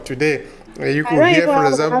conversation of today. You could hear, for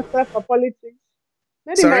example, for politics.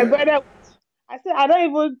 Maybe sorry? my brother. I said I don't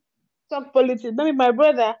even talk politics. Maybe my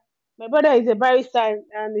brother. My brother is a barrister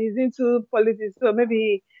and he's into politics, so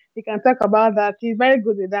maybe he can talk about that. He's very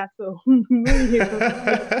good with that, so maybe he can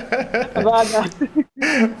talk about that.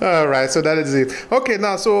 All right, so that is it. Okay,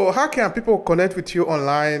 now, so how can people connect with you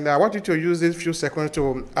online? I want you to use these few seconds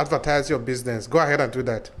to advertise your business. Go ahead and do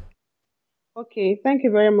that. Okay, thank you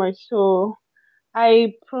very much. So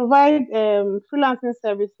I provide freelancing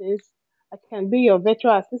services. I can be your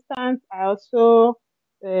virtual assistant. I also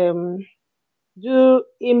um, do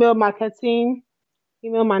email marketing,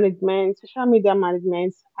 email management, social media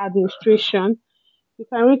management, administration. You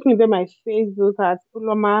can reach me by my Facebook at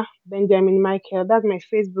Uloma Benjamin Michael. That's my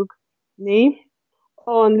Facebook name.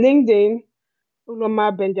 On LinkedIn,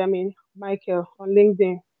 Uloma Benjamin Michael. On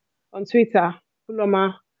LinkedIn. On Twitter,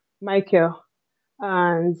 Uloma Michael.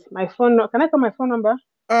 And my phone, can I call my phone number?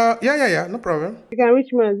 Yeah, no problem. You can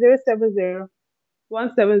reach me on 070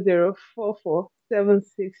 170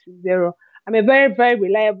 44760. I'm a very, very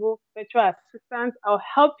reliable virtual assistant. I'll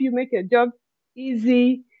help you make your job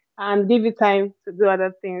easy and give you time to do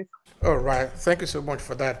other things. All right. Thank you so much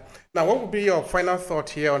for that. Now, what would be your final thought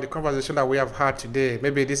here on the conversation that we have had today?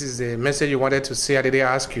 Maybe this is the message you wanted to say. I didn't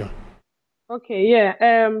ask you. Okay,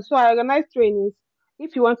 yeah. So I organize trainings.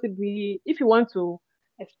 if you want to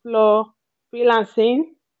explore freelancing,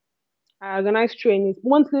 I organize trainings,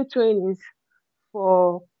 monthly trainings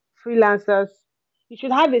for freelancers. You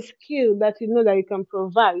should have a skill that you know that you can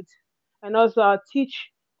provide. And also, I'll teach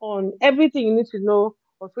on everything you need to know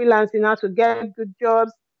for freelancing, how to get good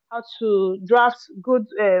jobs, how to draft good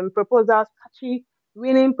proposals, catchy,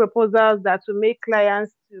 winning proposals that will make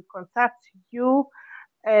clients to contact you,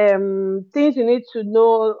 things you need to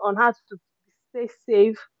know on how to stay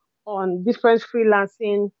safe on different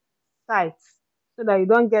freelancing sites so that you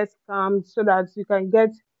don't get scammed, so that you can get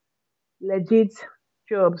legit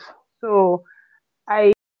jobs. So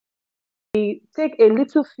I take a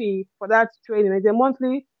little fee for that training. It's a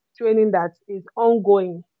monthly training that is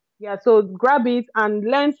ongoing. Yeah, so grab it and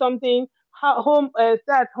learn something.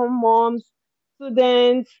 Stay at home moms,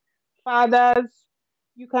 students, fathers.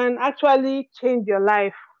 You can actually change your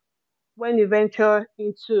life when you venture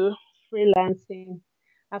into freelancing.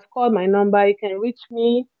 I've called my number. You can reach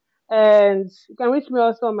me, and you can reach me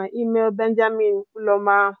also on my email,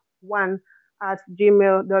 benjaminuloma1 at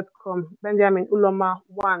gmail.com.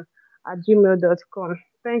 Benjaminuloma1 at gmail.com.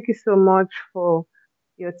 Thank you so much for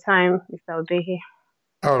your time, Mr. Odehi.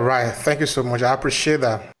 All right. Thank you so much. I appreciate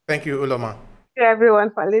that. Thank you, Uloma. Thank you,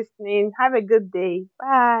 everyone, for listening. Have a good day.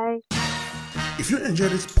 Bye. If you enjoy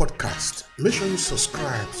this podcast, make sure you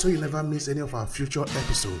subscribe so you never miss any of our future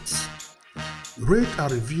episodes. Rate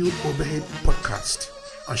and review Obehe Podcast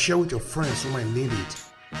and share with your friends who might need it.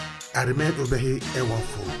 I remain Obehe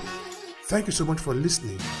Ewafo. Thank you so much for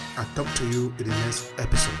listening and talk to you in the next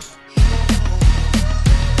episode.